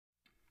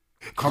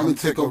Come and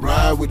take a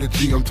ride with the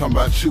G, I'm talking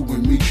about you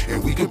and me.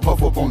 And we can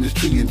puff up on this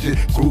tree and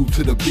just groove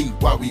to the beat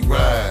while we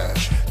ride.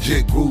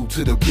 Just groove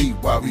to the beat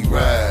while we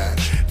ride.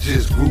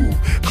 Just groove.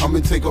 Come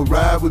and take a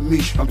ride with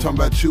me, I'm talking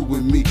about you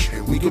and me.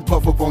 And we can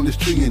puff up on this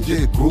tree and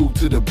just groove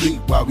to the beat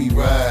while we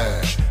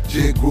ride.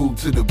 Just groove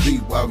to the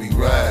beat while we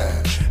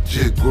ride.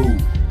 Just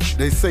groove.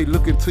 They say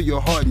look into your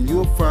heart and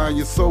you'll find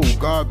your soul.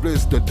 God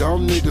bless the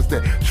dumb niggas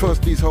that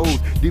trust these hoes.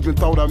 Deep in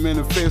thought I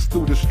manifest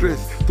through the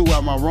stress,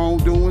 throughout my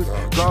wrongdoings.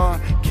 God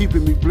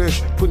keeping me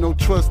blessed, put no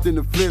trust in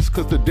the flesh,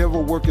 cause the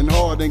devil working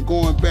hard ain't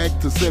going back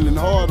to selling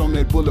hard on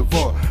that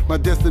boulevard. My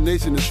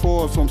destination is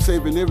far, so I'm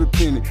saving every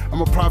penny.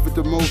 I'm a prophet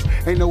the most,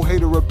 ain't no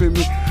hater up in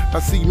me. I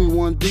see me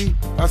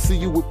 1D, I see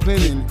you with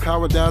plenty.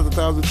 Coward dies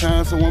 1,000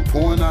 times, so I'm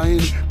pouring out in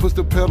it. Push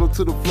the pedal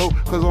to the floor,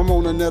 cause I'm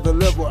on another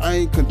level. I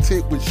ain't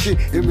content with shit,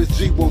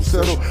 MSG won't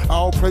settle.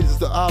 All praises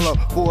to Allah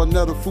for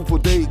another fruitful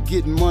day.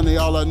 Getting money,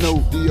 all I know,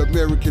 the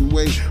American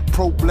way.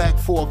 Pro-black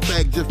for a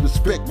fact, just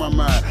respect my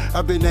mind.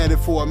 I've been at it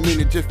for a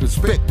minute, just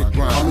respect the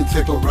grind. Come and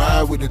take a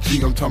ride with the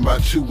G, I'm talking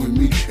about you and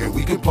me. And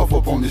we can puff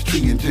up on this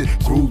tree and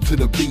just groove to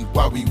the beat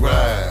while we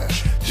ride.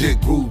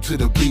 Just groove to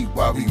the beat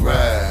while we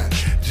ride.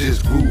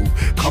 Just groove.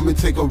 Come and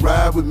take a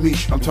ride with me,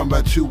 I'm talking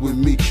about you and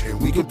me.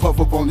 And we can puff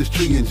up on this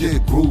tree and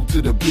just groove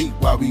to the beat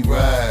while we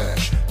ride.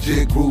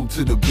 Just groove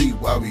to the beat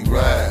while we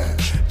ride.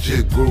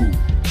 Just groove.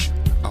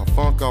 I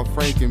funk out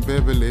Frank and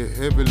Beverly,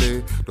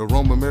 heavily. The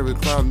Roman Mary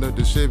clouding up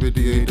the Chevy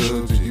D8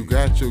 dubs. You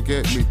got your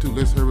get me too.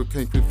 Let's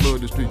hurricane could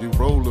flood the street. You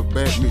roll or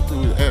back me to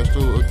the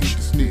Astro or keep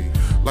the sneak.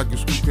 Like a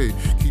screw cake,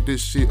 keep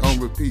this shit on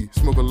repeat.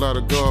 Smoke a lot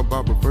of God, but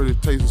I prefer the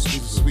taste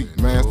of sweet.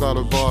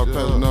 Manslawda bar,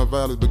 passing enough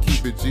violence, but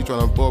keep it G.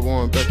 Tryna bub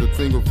on back the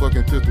finger,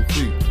 fucking pistol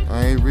free.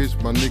 I ain't rich,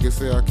 my nigga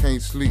say I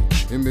can't sleep.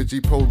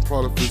 MSG potent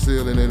product for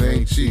sale and it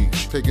ain't cheap.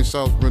 Taking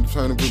shots,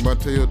 turning with my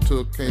tail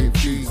tuck, can't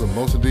flee. So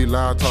most of these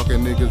loud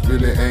talking niggas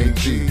really ain't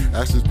G.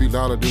 Actions be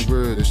louder than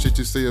words, the shit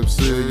you say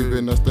absurd. You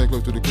better not stand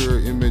close to the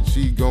curb,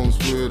 MSG gon'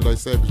 swerve like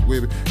Savage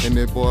Webby. And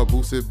that boy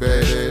Boosie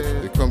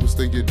badass. They come to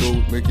stick your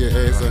dope, make your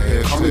ass a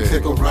hashtag. Come and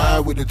take a ride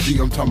with the G,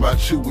 I'm talking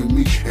about you and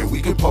me. And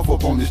we can puff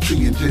up on this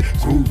tree and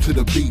just groove to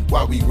the beat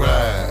while we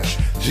ride.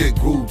 Just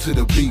groove to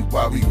the beat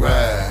while we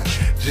ride.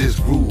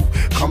 Just groove.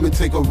 Come and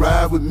take a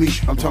ride with me,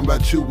 I'm talking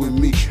about you and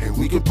me. And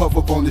we can puff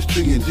up on this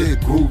tree and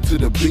just groove to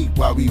the beat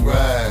while we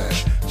ride.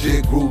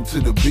 Just groove to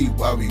the beat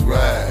while we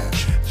ride.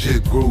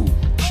 Just groove.